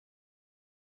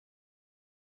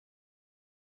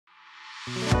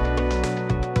Video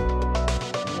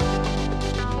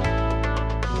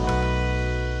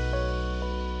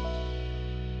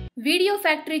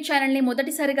factory channel ని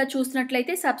మొదటిసారిగా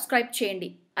చూసినట్లయితే సబ్స్క్రైబ్ చేయండి.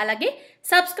 అలాగే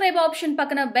సబ్స్క్రైబ్ ఆప్షన్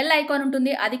పక్కన బెల్ ఐకాన్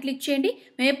ఉంటుంది, అది క్లిక్ చేయండి.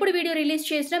 మేము ఎప్పుడు వీడియో రిలీజ్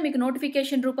చేసినా మీకు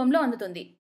నోటిఫికేషన్ రూపంలో అందుతుంది.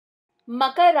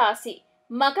 మకర రాశి.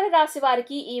 మకర రాశి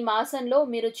వారికి ఈ మాసంలో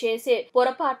మీరు చేసే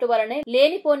పొరపాటు వలనే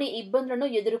లేనిపోని ఇబ్బందులను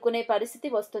ఎదుర్కొనే పరిస్థితి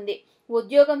వస్తుంది.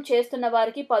 ఉద్యోగం చేస్తున్న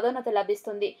వారికి పదోన్నతి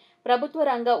లభిస్తుంది. ప్రభుత్వ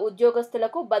రంగ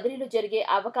ఉద్యోగస్తులకు బదిలీలు జరిగే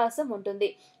అవకాశం ఉంటుంది.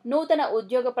 నూతన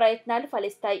ఉద్యోగ ప్రయత్నాలు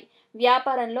ఫలిస్తాయి.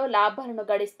 వ్యాపారంలో లాభాలను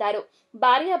గడిస్తారు.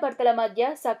 భార్యాభర్తల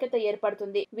మధ్య సఖ్యత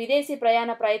ఏర్పడుతుంది. విదేశీ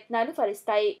ప్రయాణ ప్రయత్నాలు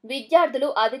ఫలిస్తాయి. విద్యార్థులు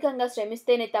అధికంగా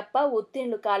శ్రమిస్తేనే తప్ప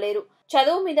ఉత్తీర్ణులు కాలేరు.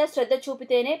 చదువు మీద శ్రద్ధ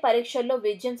చూపితేనే పరీక్షల్లో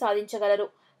విజయం సాధించగలరు.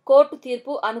 కోర్టు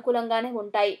తీర్పు అనుకూలంగానే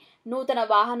ఉంటాయి. నూతన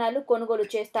వాహనాలు కొనుగోలు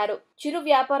చేస్తారు. చిరు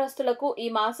వ్యాపారస్తులకు ఈ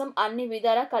మాసం అన్ని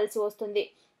విధాలా కలిసి వస్తుంది.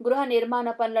 గృహ నిర్మాణ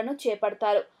పనులను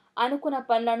చేపడతారు. అనుకున్న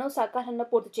పనులను సకాలంలో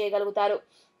పూర్తి చేయగలుగుతారు.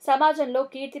 సమాజంలో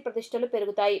కీర్తి ప్రతిష్టలు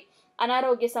పెరుగుతాయి.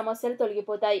 అనారోగ్య సమస్యలు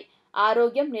తొలగిపోతాయి.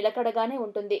 ఆరోగ్యం నిలకడగానే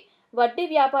ఉంటుంది. వడ్డీ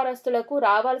వ్యాపారస్తులకు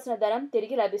రావాల్సిన ధనం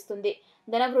తిరిగి లభిస్తుంది.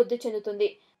 ధన వృద్ధి చెందుతుంది.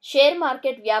 షేర్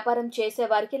మార్కెట్ వ్యాపారం చేసే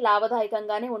వారికి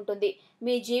లాభదాయకంగానే ఉంటుంది.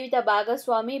 మీ జీవిత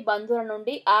భాగస్వామి బంధువుల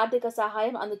నుండి ఆర్థిక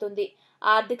సహాయం అందుతుంది.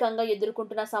 ఆర్థికంగా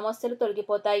ఎదుర్కొంటున్న సమస్యలు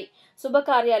తొలగిపోతాయి.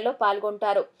 శుభకార్యాల్లో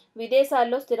పాల్గొంటారు.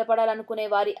 విదేశాల్లో స్థిరపడాలనుకునే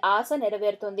వారి ఆశ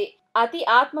నెరవేరుతుంది. అతి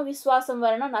ఆత్మవిశ్వాసం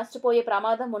వలన నష్టపోయే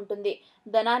ప్రమాదం ఉంటుంది.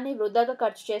 ధనాన్ని వృధాగా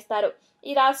ఖర్చు చేస్తారు.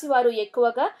 ఈ రాశి వారు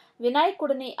ఎక్కువగా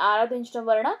వినాయకుడిని ఆరాధించడం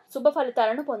వలన శుభ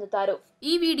ఫలితాలను పొందుతారు.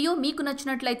 ఈ వీడియో మీకు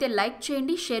నచ్చినట్లయితే లైక్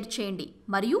చేయండి, షేర్ చేయండి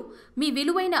మరియు మీ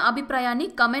విలువైన అభిప్రాయాన్ని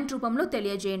కామెంట్ రూపంలో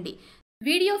తెలియజేయండి.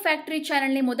 వీడియో ఫ్యాక్టరీ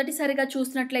ఛానల్ ని మొదటిసారిగా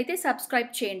చూసినట్లయితే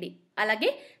సబ్స్క్రైబ్ చేయండి. అలాగే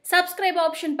సబ్స్క్రైబ్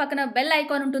ఆప్షన్ పక్కన బెల్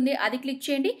ఐకాన్ ఉంటుంది, అది క్లిక్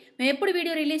చేయండి. మేము ఎప్పుడు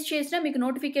వీడియో రిలీజ్ చేసినా మీకు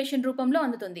నోటిఫికేషన్ రూపంలో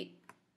అందుతుంది.